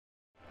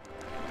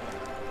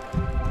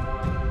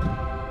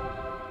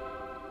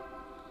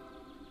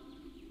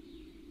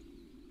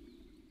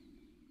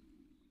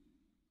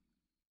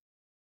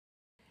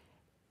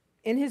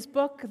In his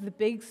book, The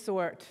Big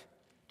Sort,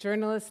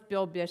 journalist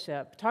Bill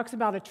Bishop talks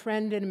about a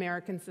trend in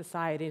American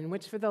society in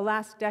which for the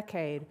last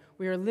decade,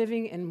 we are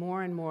living in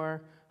more and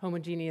more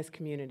homogeneous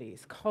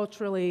communities,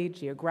 culturally,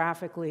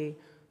 geographically,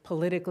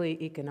 politically,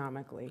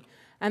 economically.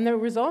 And the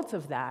result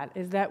of that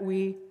is that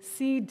we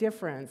see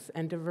difference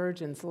and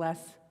divergence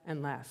less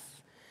and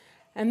less.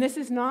 And this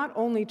is not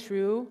only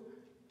true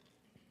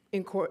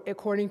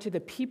according to the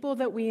people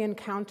that we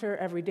encounter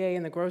every day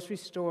in the grocery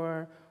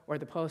store or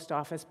the post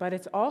office, but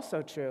it's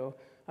also true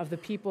of the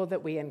people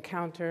that we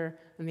encounter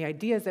and the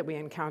ideas that we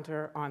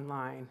encounter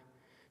online.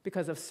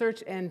 Because of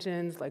search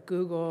engines like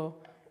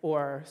Google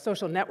or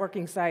social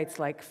networking sites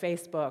like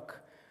Facebook,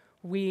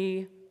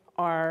 we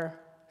are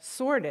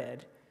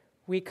sorted.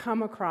 We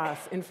come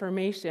across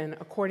information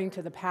according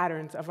to the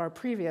patterns of our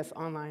previous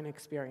online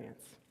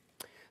experience.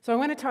 So I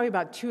want to tell you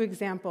about two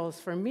examples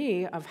for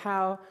me of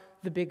how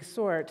the big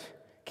sort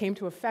came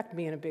to affect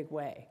me in a big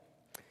way.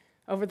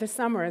 Over the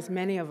summer, as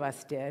many of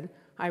us did,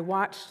 I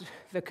watched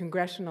the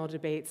congressional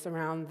debates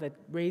around the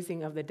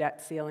raising of the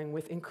debt ceiling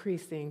with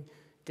increasing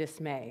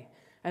dismay,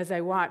 as I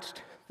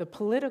watched the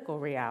political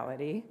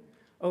reality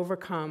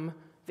overcome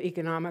the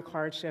economic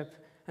hardship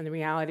and the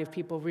reality of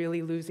people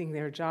really losing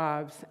their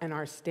jobs and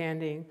are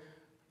standing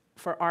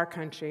for our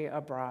country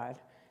abroad.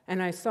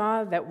 And I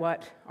saw that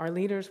what our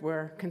leaders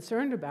were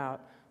concerned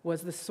about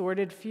was the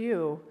sordid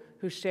few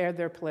who shared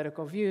their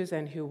political views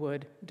and who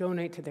would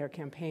donate to their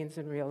campaigns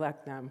and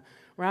reelect them,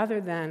 rather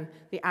than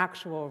the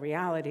actual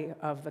reality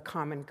of the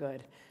common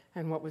good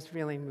and what was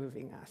really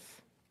moving us.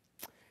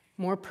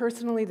 More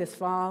personally, this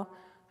fall,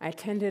 I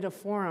attended a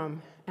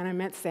forum and I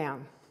met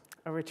Sam,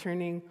 a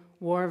returning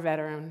war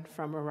veteran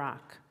from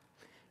Iraq.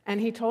 And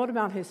he told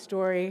about his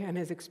story and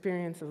his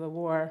experience of the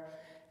war,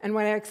 and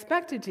what I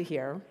expected to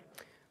hear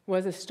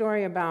was a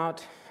story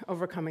about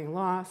overcoming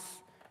loss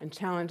and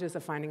challenges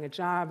of finding a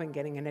job and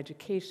getting an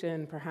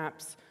education,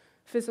 perhaps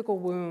physical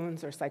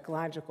wounds or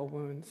psychological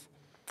wounds.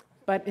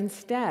 But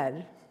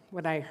instead,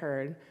 what I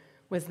heard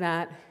was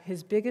that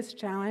his biggest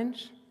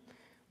challenge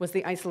was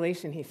the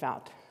isolation he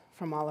felt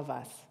from all of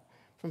us,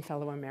 from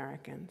fellow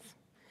Americans.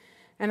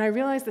 And I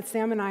realized that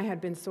Sam and I had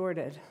been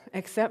sorted.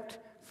 Except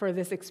for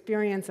this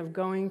experience of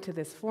going to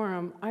this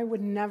forum, I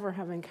would never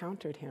have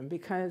encountered him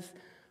because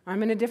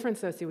I'm in a different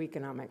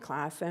socioeconomic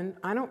class, and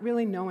I don't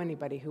really know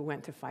anybody who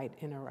went to fight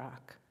in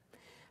Iraq.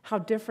 How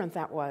different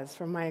that was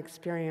from my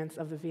experience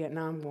of the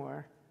Vietnam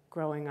War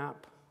growing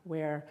up,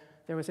 where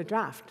there was a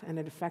draft and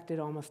it affected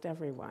almost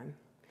everyone.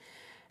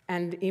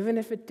 And even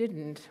if it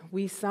didn't,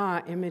 we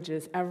saw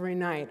images every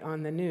night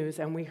on the news,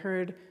 and we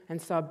heard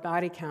and saw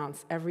body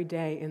counts every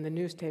day in the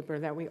newspaper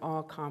that we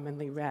all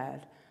commonly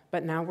read.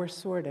 But now we're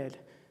sorted,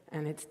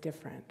 and it's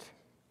different.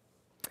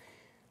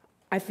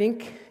 I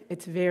think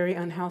it's very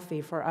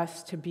unhealthy for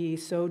us to be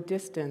so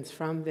distant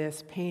from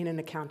this pain and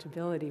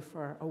accountability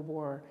for a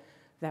war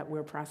that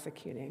we're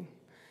prosecuting.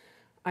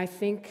 I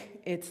think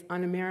it's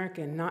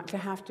un-American not to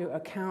have to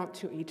account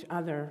to each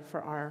other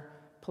for our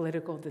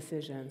political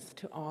decisions,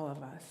 to all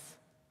of us.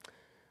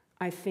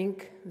 I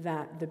think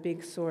that the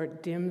big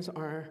sort dims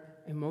our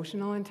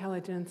emotional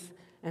intelligence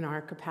and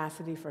our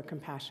capacity for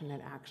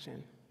compassionate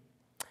action.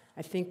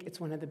 I think it's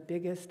one of the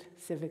biggest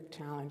civic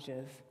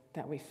challenges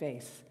that we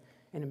face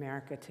in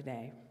America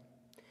today.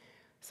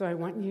 So I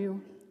want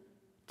you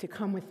to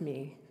come with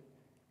me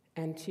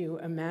and to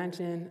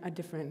imagine a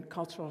different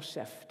cultural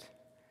shift,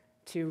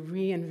 to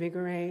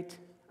reinvigorate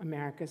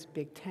America's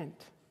big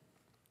tent.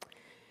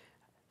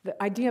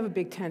 The idea of a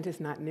big tent is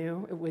not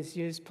new. It was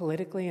used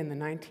politically in the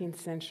 19th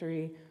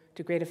century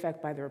to great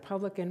effect by the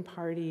Republican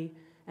Party,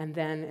 and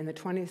then in the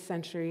 20th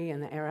century,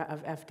 in the era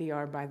of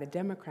FDR, by the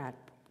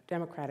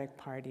Democratic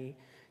Party,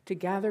 to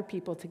gather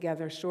people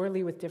together,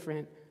 surely with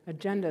different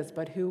agendas,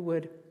 but who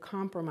would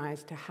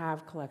compromise to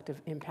have collective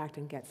impact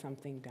and get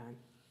something done.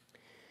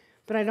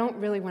 But I don't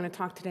really want to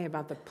talk today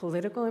about the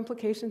political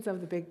implications of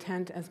the big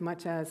tent as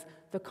much as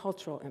the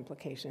cultural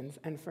implications.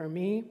 And for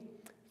me,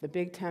 the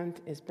big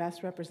tent is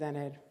best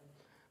represented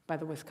by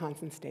the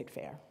Wisconsin State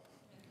Fair.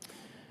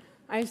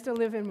 I used to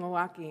live in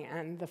Milwaukee,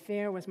 and the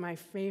fair was my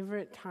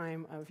favorite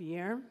time of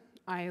year.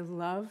 I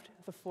loved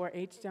the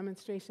 4-H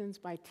demonstrations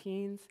by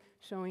teens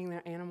showing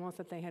their animals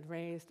that they had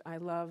raised. I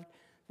loved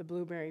the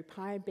blueberry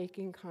pie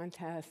baking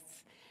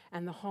contests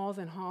and the halls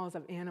and halls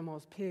of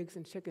animals, pigs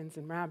and chickens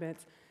and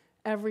rabbits,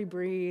 every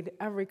breed,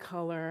 every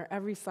color,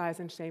 every size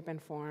and shape and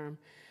form.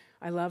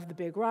 I love the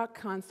big rock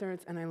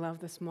concerts, and I love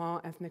the small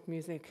ethnic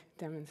music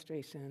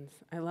demonstrations.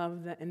 I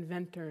love the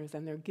inventors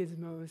and their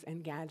gizmos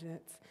and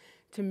gadgets.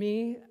 To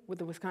me, with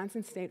the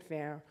Wisconsin State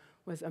Fair,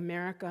 was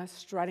America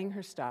strutting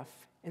her stuff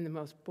in the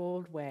most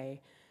bold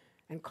way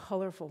and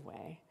colorful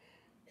way.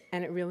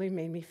 And it really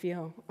made me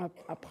feel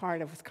a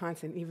part of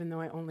Wisconsin, even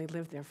though I only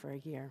lived there for a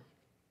year.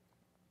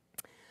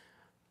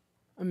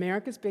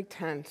 America's big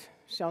tent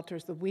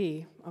shelters the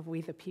we of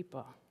we the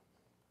people.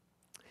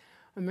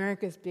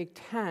 America's big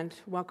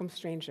tent welcomes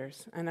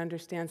strangers and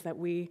understands that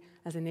we,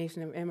 as a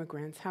nation of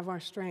immigrants, have our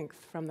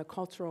strength from the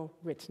cultural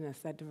richness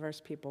that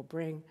diverse people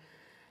bring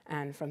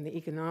and from the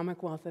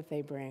economic wealth that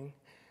they bring.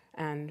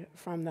 and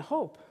from the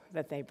hope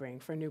that they bring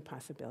for new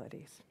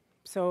possibilities.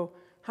 So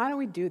how do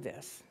we do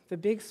this? The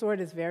big sword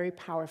is very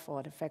powerful.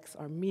 It affects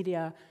our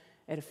media.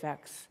 It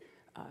affects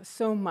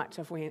so much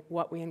of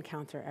what we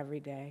encounter every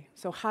day.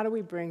 So how do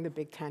we bring the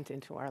big tent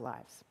into our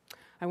lives?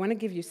 I want to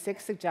give you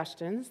 6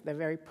 suggestions. They're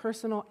very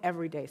personal,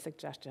 everyday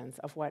suggestions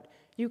of what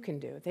you can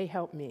do. They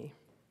help me.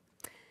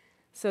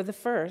 So the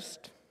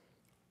first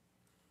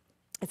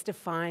is to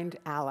find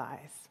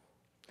allies.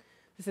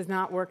 This is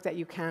not work that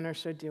you can or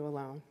should do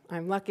alone.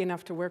 I'm lucky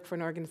enough to work for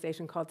an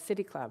organization called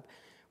City Club,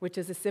 which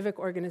is a civic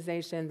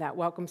organization that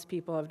welcomes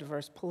people of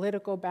diverse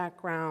political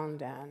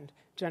background and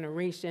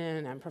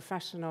generation and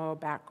professional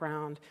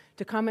background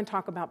to come and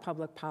talk about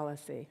public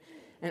policy.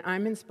 And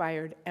I'm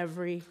inspired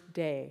every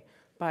day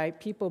by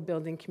people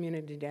building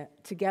community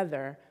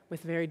together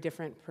with very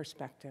different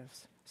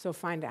perspectives. So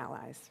find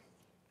allies.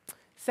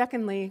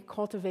 Secondly,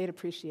 cultivate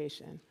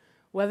appreciation.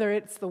 Whether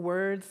it's the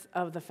words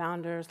of the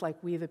founders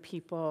like "we the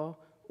people,"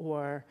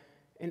 or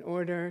 "in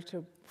order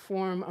to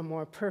form a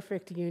more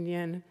perfect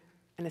union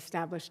and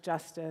establish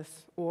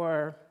justice,"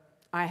 or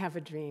 "I have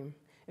a dream."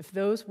 If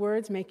those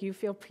words make you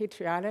feel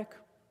patriotic,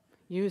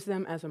 use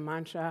them as a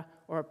mantra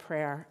or a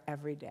prayer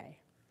every day.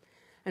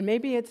 And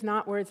maybe it's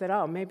not words at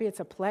all. Maybe it's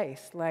a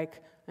place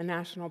like a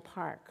national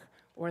park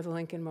or the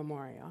Lincoln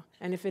Memorial.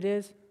 And if it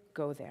is,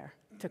 go there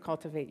to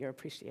cultivate your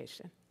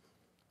appreciation.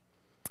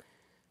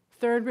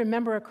 Third,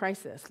 remember a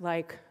crisis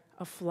like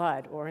a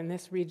flood, or in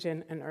this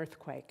region, an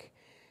earthquake,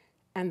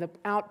 and the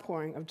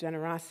outpouring of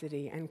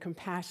generosity and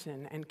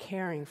compassion and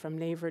caring from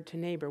neighbor to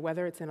neighbor,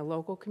 whether it's in a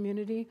local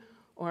community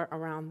or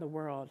around the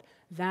world.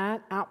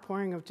 That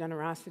outpouring of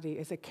generosity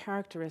is a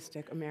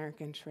characteristic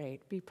American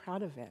trait. Be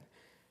proud of it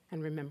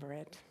and remember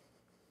it.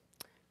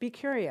 Be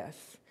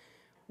curious.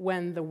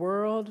 When the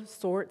world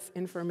sorts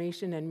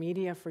information and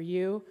media for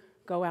you,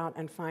 go out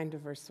and find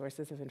diverse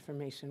sources of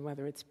information,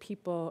 whether it's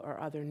people or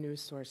other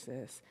news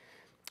sources.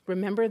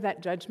 Remember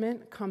that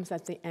judgment comes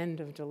at the end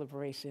of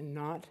deliberation,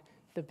 not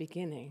the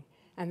beginning,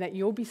 and that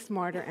you'll be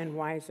smarter and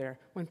wiser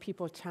when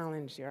people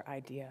challenge your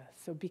idea.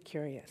 So be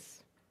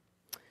curious.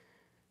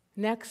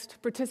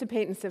 Next,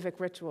 participate in civic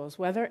rituals,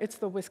 whether it's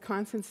the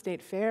Wisconsin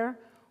State Fair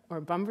or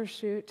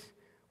Bumbershoot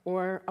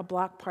or a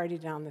block party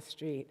down the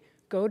street.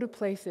 Go to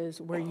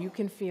places where you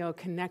can feel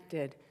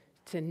connected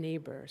to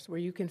neighbors, where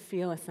you can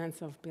feel a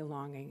sense of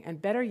belonging.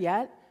 And better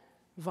yet,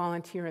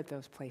 volunteer at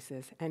those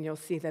places, and you'll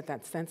see that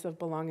that sense of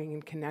belonging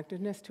and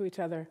connectedness to each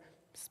other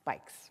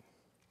spikes.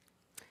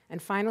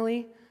 And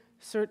finally,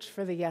 search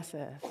for the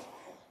yeses.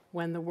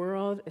 When the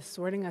world is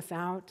sorting us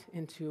out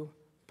into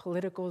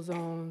political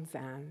zones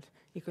and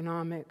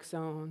economic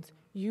zones,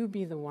 you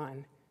be the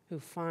one who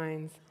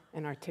finds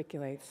and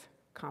articulates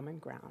common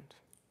ground.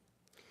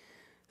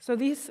 So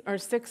these are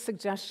 6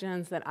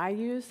 suggestions that I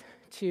use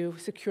to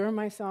secure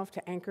myself,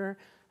 to anchor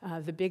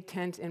the big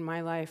tent in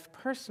my life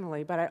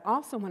personally, but I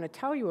also want to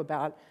tell you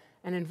about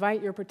and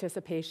invite your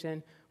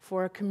participation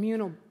for a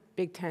communal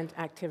big tent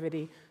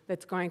activity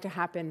that's going to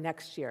happen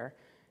next year.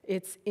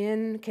 It's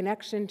in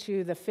connection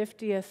to the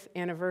 50th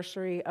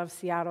anniversary of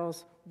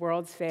Seattle's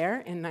World's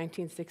Fair in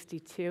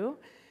 1962,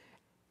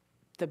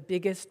 the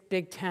biggest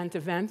big tent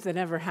event that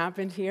ever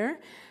happened here.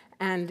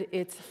 And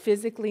it's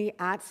physically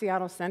at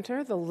Seattle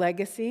Center, the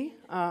Legacy,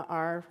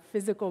 our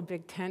physical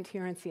big tent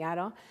here in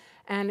Seattle.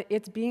 And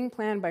it's being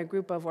planned by a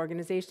group of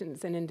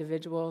organizations and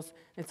individuals.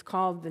 It's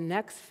called the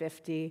Next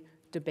 50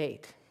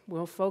 Debate.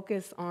 We'll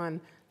focus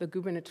on the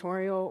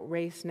gubernatorial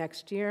race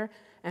next year,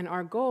 and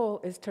our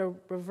goal is to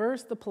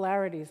reverse the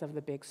polarities of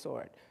the big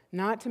sword,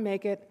 not to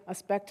make it a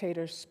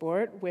spectator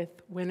sport with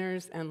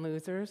winners and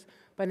losers,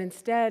 but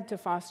instead to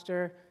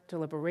foster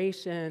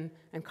deliberation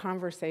and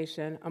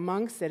conversation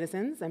among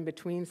citizens and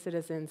between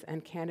citizens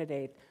and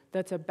candidates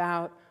that's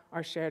about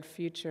our shared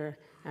future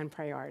and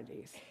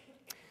priorities.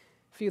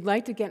 If you'd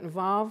like to get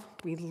involved,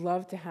 we'd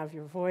love to have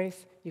your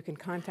voice. You can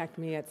contact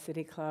me at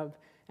City Club,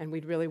 and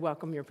we'd really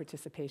welcome your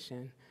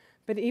participation.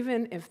 But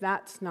even if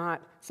that's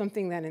not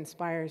something that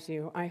inspires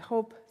you, I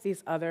hope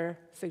these other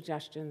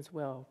suggestions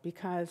will,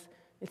 because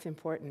it's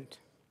important.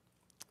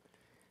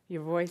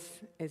 Your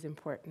voice is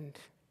important.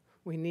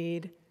 We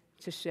need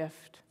to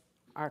shift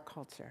our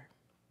culture.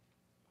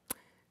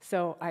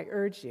 So I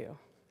urge you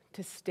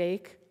to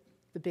stake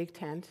the big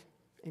tent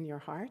in your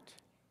heart.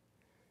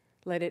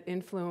 Let it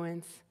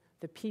influence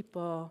the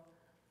people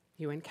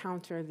you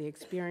encounter, the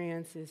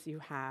experiences you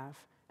have,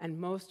 and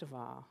most of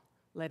all,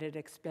 let it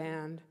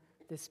expand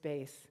the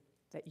space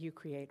that you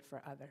create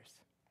for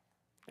others.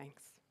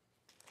 Thanks.